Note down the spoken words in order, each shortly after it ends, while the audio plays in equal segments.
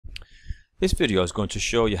This video is going to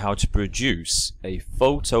show you how to produce a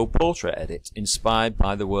photo portrait edit inspired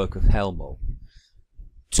by the work of Helmo,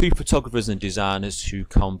 two photographers and designers who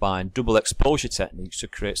combine double exposure techniques to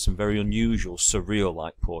create some very unusual,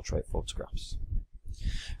 surreal-like portrait photographs.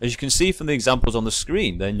 As you can see from the examples on the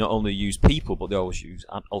screen, they not only use people, but they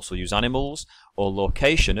also use animals or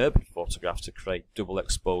location urban photographs to create double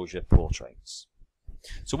exposure portraits.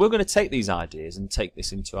 So we're going to take these ideas and take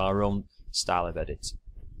this into our own style of edit.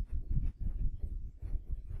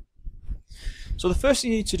 So the first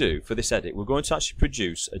thing you need to do for this edit, we're going to actually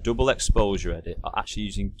produce a double exposure edit, actually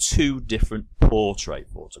using two different portrait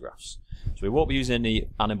photographs. So we won't be using any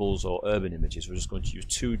animals or urban images, we're just going to use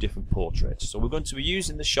two different portraits. So we're going to be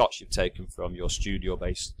using the shots you've taken from your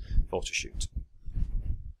studio-based photo shoot.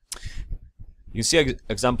 You can see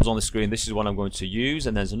examples on the screen. This is one I'm going to use,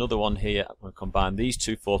 and there's another one here. I'm going to combine these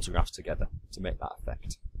two photographs together to make that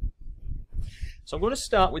effect. So I'm going to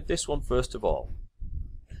start with this one first of all.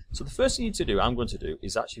 So the first thing I'm going to do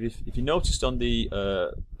is actually, if you noticed on the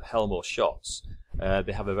Helmo shots,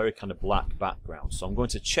 they have a very kind of black background. So I'm going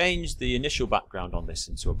to change the initial background on this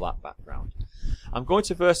into a black background. I'm going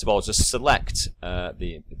to first of all just select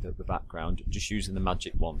the background just using the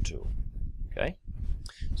magic wand tool. Okay,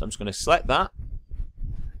 so I'm just going to select that.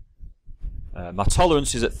 My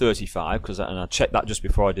tolerance is at 35 and I checked that just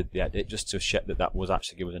before I did the edit, just to check that that was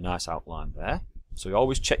actually giving a nice outline there. So you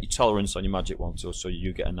always check your tolerance on your magic wand tool so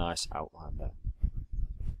you get a nice outline there.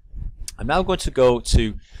 I'm now going to go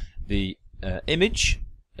to the image,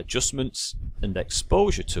 adjustments and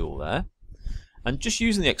exposure tool there, and just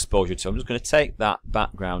using the exposure tool I'm just going to take that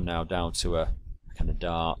background now down to a kind of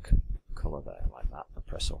dark colour there like that and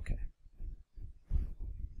press OK.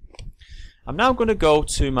 I'm now going to go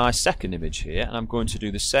to my second image here and I'm going to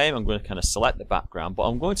do the same. I'm going to kind of select the background, but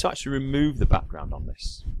I'm going to actually remove the background on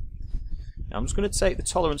this. Now I'm just going to take the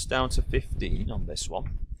tolerance down to 15 on this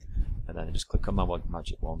one, and then I just click on my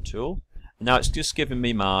magic wand tool. And now it's just giving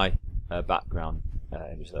me my background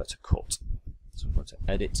image there to cut. So I'm going to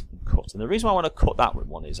edit and cut. And the reason why I want to cut that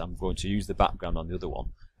one is I'm going to use the background on the other one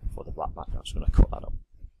for the black background. So I'm going to cut that up.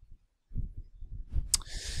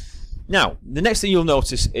 Now, the next thing you'll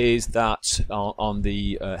notice is that on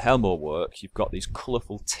the Helmo work, you've got these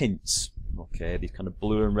colourful tints. Okay, these kind of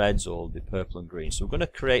blue and reds or the purple and green. So we're going to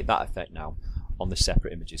create that effect now on the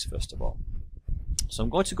separate images first of all. So I'm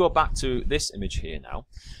going to go back to this image here now,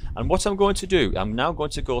 and what I'm going to do, I'm now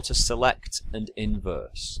going to go to select and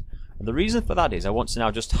inverse. And the reason for that is I want to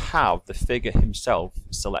now just have the figure himself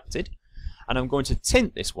selected, and I'm going to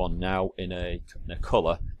tint this one now in a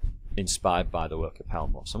colour inspired by the work of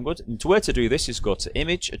Helmo. So I'm going to where to do this is go to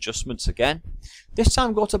image, adjustments again. This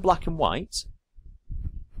time go to black and white.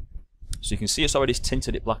 So you can see it's already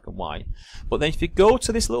tinted it black and white. But then if you go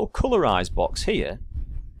to this little colorize box here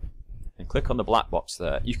and click on the black box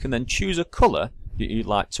there, you can then choose a colour that you'd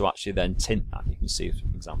like to actually then tint that. You can see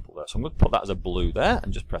an example there. So I'm going to put that as a blue there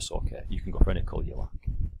and just press OK. You can go for any colour you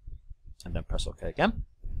like. And then press OK again.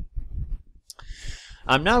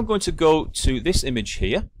 I'm now going to go to this image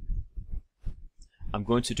here. I'm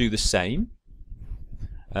going to do the same.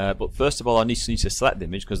 But first of all I need to select the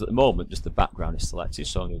image because at the moment just the background is selected,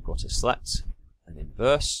 so I'm going to go to select and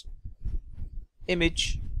inverse,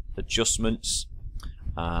 image, adjustments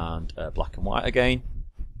and black and white again.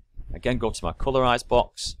 Again go to my colorize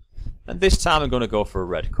box, and this time I'm going to go for a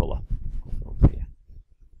red colour. Up here.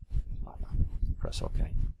 Like that. Press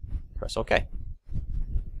OK. Press OK.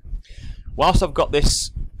 Whilst I've got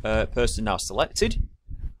this person now selected,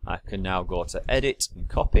 I can now go to edit and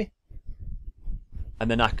copy. And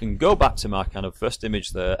then I can go back to my kind of first image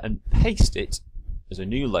there and paste it as a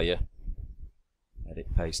new layer.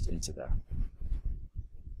 Edit, paste into there.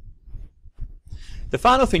 The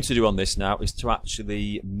final thing to do on this now is to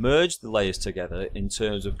actually merge the layers together in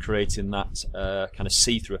terms of creating that kind of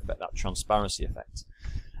see-through effect, that transparency effect.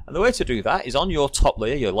 And the way to do that is on your top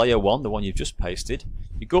layer, your layer 1, the one you've just pasted,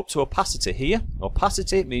 you go up to opacity here.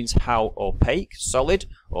 Opacity means how opaque, solid,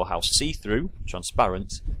 or how see-through,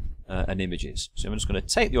 transparent, an image is. So I'm just going to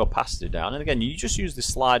take the opacity down, and again you just use the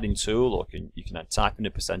sliding tool, or you can type in a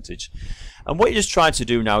percentage, and what you're just trying to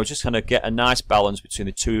do now is just kind of get a nice balance between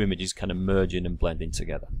the two images kind of merging and blending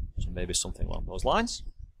together. So maybe something along those lines.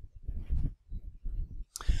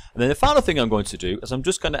 And then the final thing I'm going to do is I'm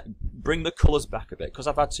just going to bring the colours back a bit because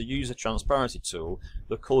I've had to use a transparency tool.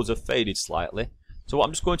 The colours have faded slightly, so what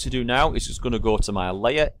I'm just going to do now is just going to go to my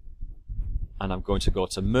layer and I'm going to go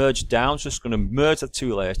to merge down, just going to merge the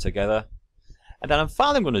two layers together. And then I'm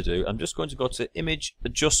finally going to do, I'm just going to go to image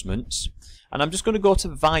adjustments, and I'm just going to go to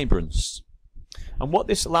vibrance. And what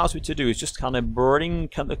this allows me to do is just kind of bring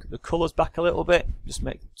the colours back a little bit, just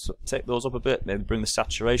take those up a bit, maybe bring the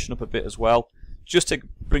saturation up a bit as well, just to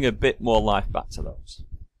bring a bit more life back to those.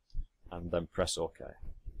 And then press OK.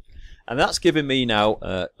 And that's given me now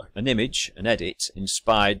an image, an edit,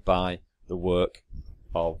 inspired by the work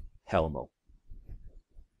of Helmo.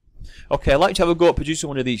 Okay, I'd like to have a go at producing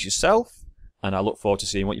one of these yourself, and I look forward to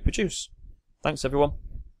seeing what you produce. Thanks everyone.